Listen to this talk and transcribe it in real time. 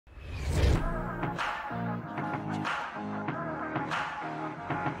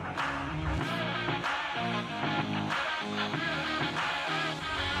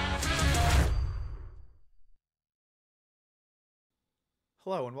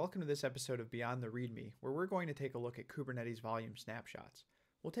Hello and welcome to this episode of Beyond the README, where we're going to take a look at Kubernetes volume snapshots.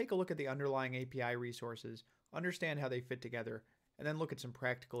 We'll take a look at the underlying API resources, understand how they fit together, and then look at some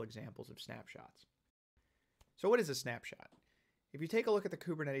practical examples of snapshots. So what is a snapshot? If you take a look at the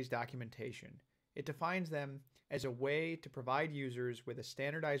Kubernetes documentation, it defines them as a way to provide users with a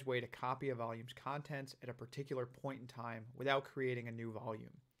standardized way to copy a volume's contents at a particular point in time without creating a new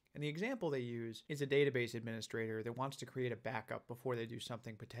volume. And the example they use is a database administrator that wants to create a backup before they do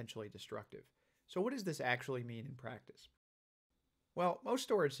something potentially destructive. So what does this actually mean in practice? Well, most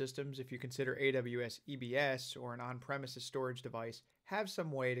storage systems, if you consider AWS EBS or an on-premises storage device, have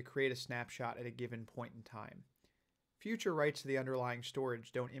some way to create a snapshot at a given point in time. Future writes to the underlying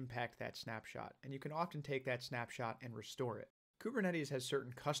storage don't impact that snapshot, and you can often take that snapshot and restore it. Kubernetes has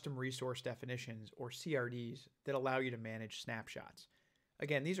certain custom resource definitions, or CRDs, that allow you to manage snapshots.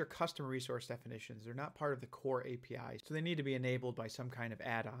 Again, these are custom resource definitions. They're not part of the core API, so they need to be enabled by some kind of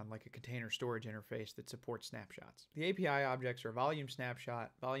add-on like a container storage interface that supports snapshots. The API objects are volume snapshot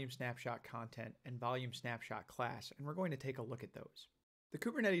content, and volume snapshot class, and we're going to take a look at those. The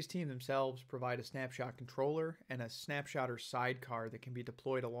Kubernetes team themselves provide a snapshot controller and a snapshotter sidecar that can be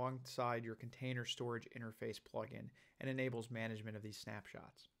deployed alongside your container storage interface plugin and enables management of these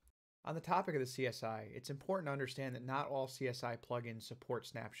snapshots. On the topic of the CSI, it's important to understand that not all CSI plugins support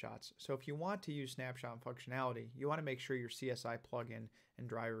snapshots, so if you want to use snapshot functionality, you want to make sure your CSI plugin and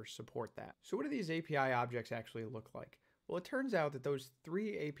drivers support that. So what do these API objects actually look like? Well, it turns out that those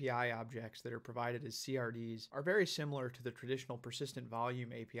three API objects that are provided as CRDs are very similar to the traditional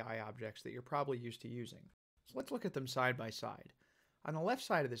PersistentVolume API objects that you're probably used to using. So let's look at them side by side. On the left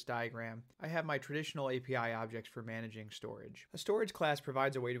side of this diagram, I have my traditional API objects for managing storage. A storage class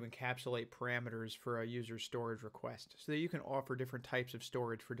provides a way to encapsulate parameters for a user's storage request so that you can offer different types of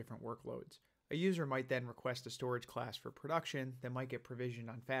storage for different workloads. A user might then request a storage class for production that might get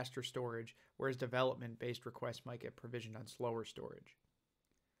provisioned on faster storage, whereas development-based requests might get provisioned on slower storage.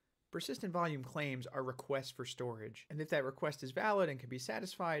 Persistent volume claims are requests for storage, and if that request is valid and can be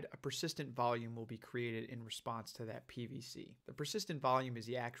satisfied, a persistent volume will be created in response to that PVC. The persistent volume is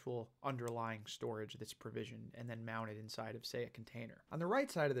the actual underlying storage that's provisioned and then mounted inside of, say, a container. On the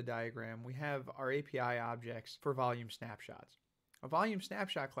right side of the diagram, we have our API objects for volume snapshots. A volume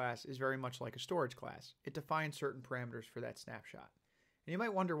snapshot class is very much like a storage class. It defines certain parameters for that snapshot. And you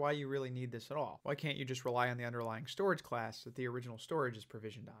might wonder why you really need this at all. Why can't you just rely on the underlying storage class that the original storage is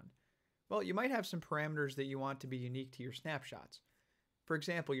provisioned on? Well, you might have some parameters that you want to be unique to your snapshots. For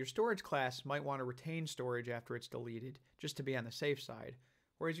example, your storage class might want to retain storage after it's deleted, just to be on the safe side,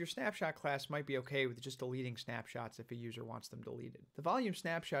 whereas your snapshot class might be okay with just deleting snapshots if a user wants them deleted. The volume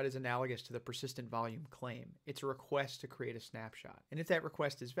snapshot is analogous to the persistent volume claim. It's a request to create a snapshot. And if that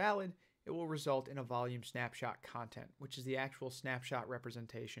request is valid, it will result in a volume snapshot content, which is the actual snapshot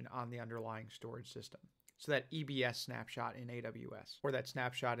representation on the underlying storage system. So that EBS snapshot in AWS, or that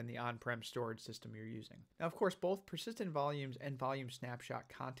snapshot in the on-prem storage system you're using. Now, of course, both persistent volumes and volume snapshot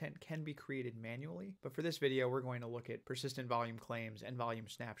content can be created manually, but for this video, we're going to look at persistent volume claims and volume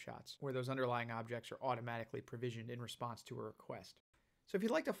snapshots, where those underlying objects are automatically provisioned in response to a request. So if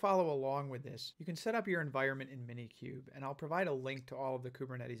you'd like to follow along with this, you can set up your environment in Minikube, and I'll provide a link to all of the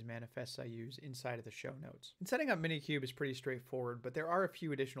Kubernetes manifests I use inside of the show notes. And setting up Minikube is pretty straightforward, but there are a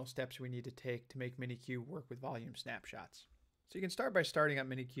few additional steps we need to take to make Minikube work with volume snapshots. So you can start by starting up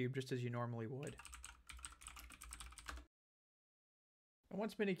Minikube just as you normally would. And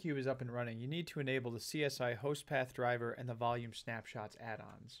once Minikube is up and running, you need to enable the CSI host path driver and the volume snapshots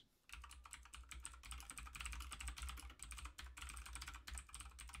add-ons.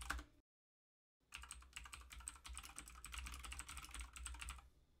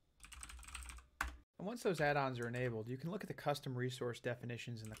 And once those add-ons are enabled, you can look at the custom resource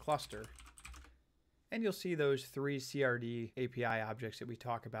definitions in the cluster, and you'll see those three CRD API objects that we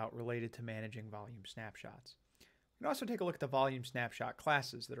talk about related to managing volume snapshots. You can also take a look at the volume snapshot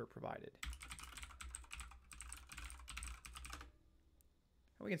classes that are provided.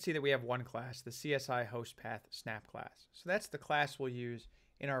 And we can see that we have one class, the CSI host path snap class. So that's the class we'll use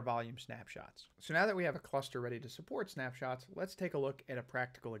in our volume snapshots. So now that we have a cluster ready to support snapshots, let's take a look at a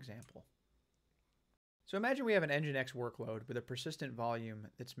practical example. So imagine we have an Nginx workload with a persistent volume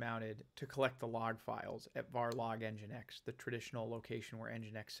that's mounted to collect the log files at var log Nginx, the traditional location where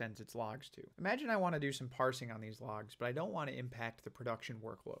Nginx sends its logs to. Imagine I want to do some parsing on these logs, but I don't want to impact the production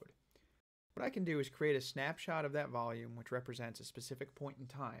workload. What I can do is create a snapshot of that volume, which represents a specific point in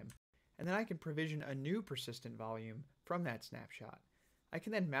time, and then I can provision a new persistent volume from that snapshot. I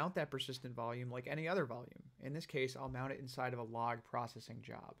can then mount that persistent volume like any other volume. In this case, I'll mount it inside of a log processing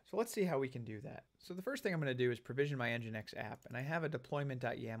job. So let's see how we can do that. So the first thing I'm going to do is provision my Nginx app, and I have a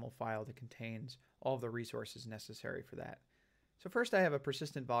deployment.yaml file that contains all of the resources necessary for that. So first I have a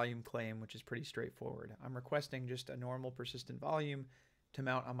persistent volume claim, which is pretty straightforward. I'm requesting just a normal persistent volume to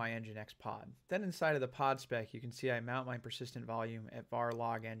mount on my Nginx pod. Then inside of the pod spec, you can see I mount my persistent volume at var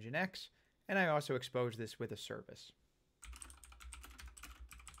log Nginx, and I also expose this with a service.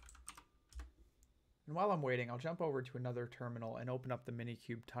 And while I'm waiting, I'll jump over to another terminal and open up the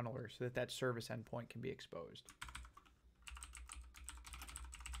Minikube tunneler so that that service endpoint can be exposed.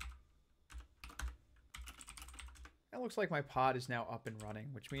 It looks like my pod is now up and running,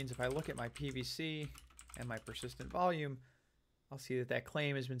 which means if I look at my PVC and my persistent volume, I'll see that that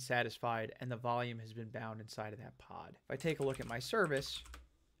claim has been satisfied and the volume has been bound inside of that pod. If I take a look at my service,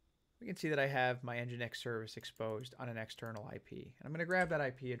 we can see that I have my Nginx service exposed on an external IP. And I'm going to grab that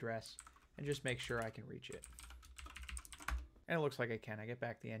IP address and just make sure I can reach it. And it looks like I can. I get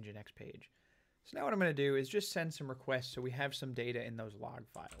back the Nginx page. So now what I'm going to do is just send some requests so we have some data in those log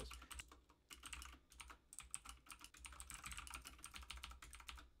files.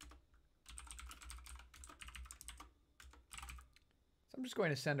 So I'm just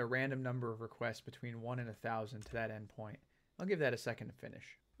going to send a random number of requests between 1 and 1,000 to that endpoint. I'll give that a second to finish.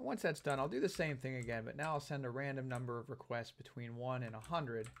 And once that's done, I'll do the same thing again, but now I'll send a random number of requests between 1 and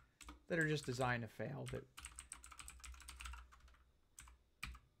 100 that are just designed to fail.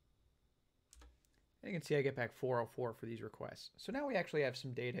 And you can see I get back 404 for these requests. So now we actually have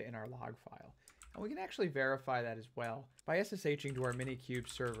some data in our log file. And we can actually verify that as well by SSHing to our Minikube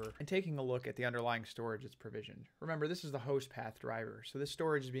server and taking a look at the underlying storage that's provisioned. Remember, this is the host path driver, so this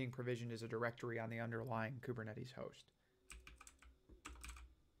storage is being provisioned as a directory on the underlying Kubernetes host.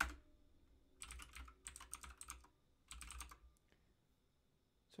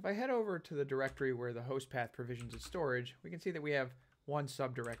 So if I head over to the directory where the host path provisions its storage, we can see that we have one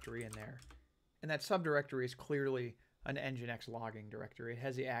subdirectory in there. And that subdirectory is clearly an Nginx logging directory. It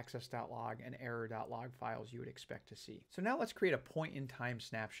has the access.log and error.log files you would expect to see. So now let's create a point-in-time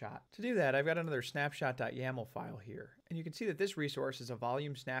snapshot. To do that, I've got another snapshot.yaml file here. And you can see that this resource is a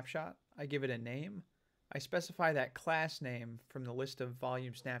volume snapshot. I give it a name. I specify that class name from the list of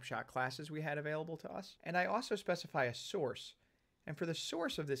volume snapshot classes we had available to us. And I also specify a source. And for the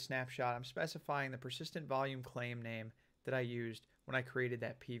source of this snapshot, I'm specifying the persistent volume claim name that I used when I created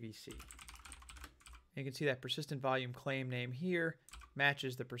that PVC. And you can see that persistent volume claim name here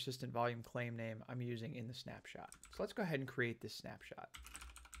matches the persistent volume claim name I'm using in the snapshot. So let's go ahead and create this snapshot.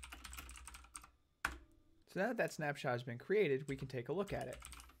 So now that that snapshot has been created, we can take a look at it.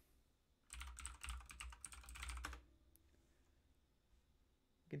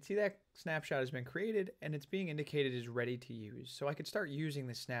 You can see that snapshot has been created and it's being indicated as ready to use. So I could start using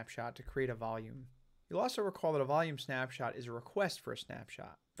this snapshot to create a volume. You'll also recall that a volume snapshot is a request for a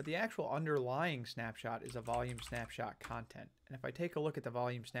snapshot, but the actual underlying snapshot is a volume snapshot content. And if I take a look at the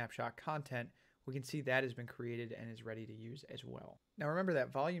volume snapshot content, we can see that has been created and is ready to use as well. Now remember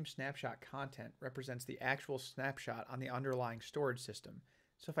that volume snapshot content represents the actual snapshot on the underlying storage system.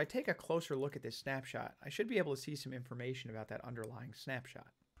 So if I take a closer look at this snapshot, I should be able to see some information about that underlying snapshot.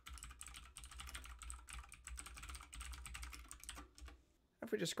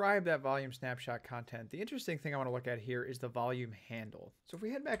 If we describe that volume snapshot content, the interesting thing I want to look at here is the volume handle. So if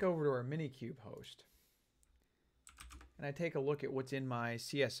we head back over to our Minikube host, and I take a look at what's in my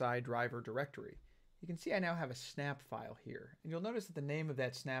CSI driver directory, you can see I now have a snap file here. And you'll notice that the name of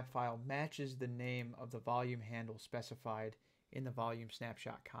that snap file matches the name of the volume handle specified in the volume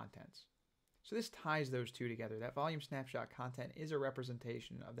snapshot contents. So this ties those two together. That volume snapshot content is a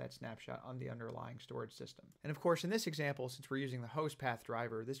representation of that snapshot on the underlying storage system. And of course, in this example, since we're using the host path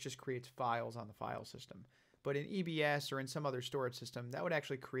driver, this just creates files on the file system. But in EBS or in some other storage system, that would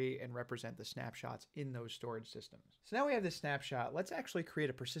actually create and represent the snapshots in those storage systems. So now we have this snapshot. Let's actually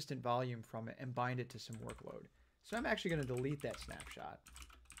create a persistent volume from it and bind it to some workload. So I'm actually going to delete that snapshot.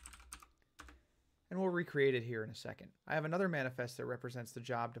 And we'll recreate it here in a second. I have another manifest that represents the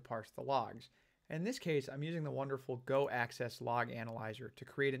job to parse the logs. And in this case, I'm using the wonderful Go Access Log Analyzer to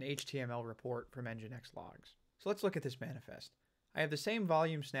create an HTML report from Nginx logs. So let's look at this manifest. I have the same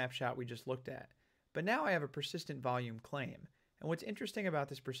volume snapshot we just looked at, but now I have a persistent volume claim. And what's interesting about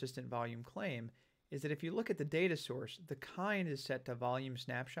this persistent volume claim is that if you look at the data source, the kind is set to volume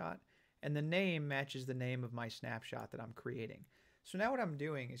snapshot, and the name matches the name of my snapshot that I'm creating. So now what I'm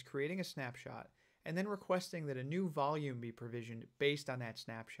doing is creating a snapshot and then requesting that a new volume be provisioned based on that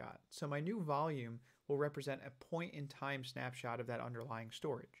snapshot. So my new volume will represent a point-in-time snapshot of that underlying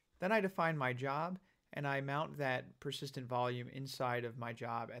storage. Then I define my job, and I mount that persistent volume inside of my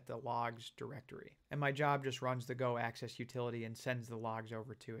job at the logs directory. And my job just runs the go access utility and sends the logs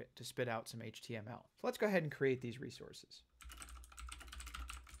over to it to spit out some HTML. So let's go ahead and create these resources.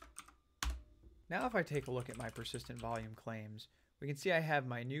 Now if I take a look at my persistent volume claims, we can see I have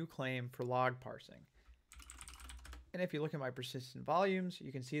my new claim for log parsing. And if you look at my persistent volumes,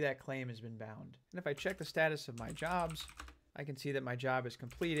 you can see that claim has been bound. And if I check the status of my jobs, I can see that my job is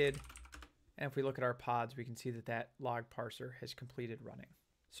completed. And if we look at our pods, we can see that that log parser has completed running.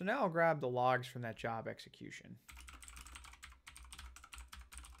 So now I'll grab the logs from that job execution.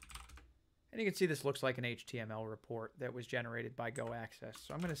 And you can see this looks like an HTML report that was generated by Go Access.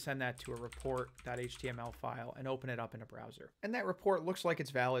 So I'm going to send that to a report.html file and open it up in a browser. And that report looks like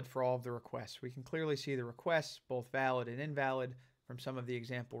it's valid for all of the requests. We can clearly see the requests, both valid and invalid, from some of the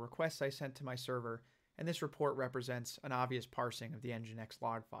example requests I sent to my server. And this report represents an obvious parsing of the Nginx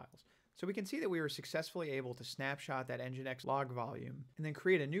log files. So we can see that we were successfully able to snapshot that Nginx log volume and then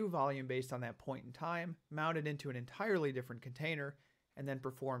create a new volume based on that point in time, mount it into an entirely different container, and then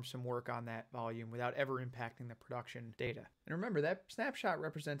perform some work on that volume without ever impacting the production data. And remember, that snapshot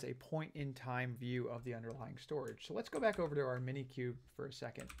represents a point-in-time view of the underlying storage. So let's go back over to our Minikube for a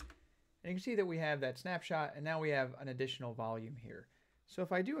second. And you can see that we have that snapshot, and now we have an additional volume here. So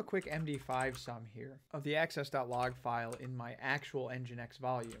if I do a quick MD5 sum here of the access.log file in my actual Nginx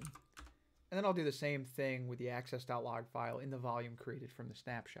volume, and then I'll do the same thing with the access.log file in the volume created from the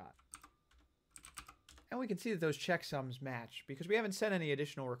snapshot. And we can see that those checksums match because we haven't sent any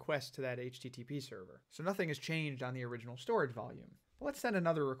additional requests to that HTTP server. So nothing has changed on the original storage volume. But let's send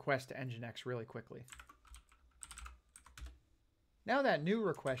another request to Nginx really quickly. Now that new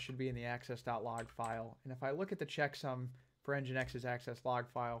request should be in the access.log file. And if I look at the checksum for Nginx's access log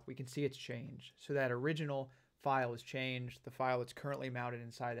file, we can see it's changed. So that original file has changed. The file that's currently mounted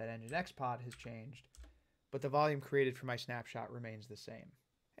inside that Nginx pod has changed. But the volume created for my snapshot remains the same.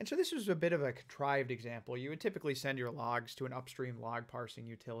 And so this was a bit of a contrived example. You would typically send your logs to an upstream log parsing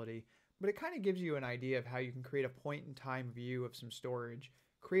utility, but it kind of gives you an idea of how you can create a point-in-time view of some storage,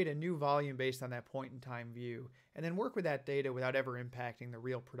 create a new volume based on that point-in-time view, and then work with that data without ever impacting the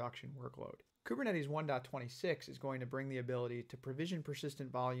real production workload. Kubernetes 1.26 is going to bring the ability to provision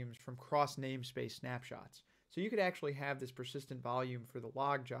persistent volumes from cross-namespace snapshots. So you could actually have this persistent volume for the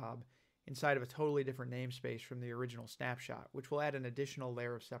log job inside of a totally different namespace from the original snapshot, which will add an additional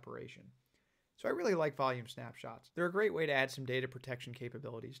layer of separation. So I really like volume snapshots. They're a great way to add some data protection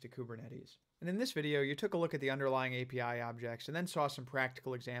capabilities to Kubernetes. And in this video, you took a look at the underlying API objects and then saw some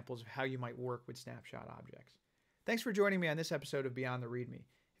practical examples of how you might work with snapshot objects. Thanks for joining me on this episode of Beyond the README.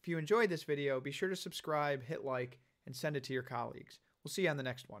 If you enjoyed this video, be sure to subscribe, hit like, and send it to your colleagues. We'll see you on the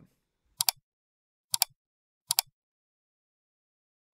next one.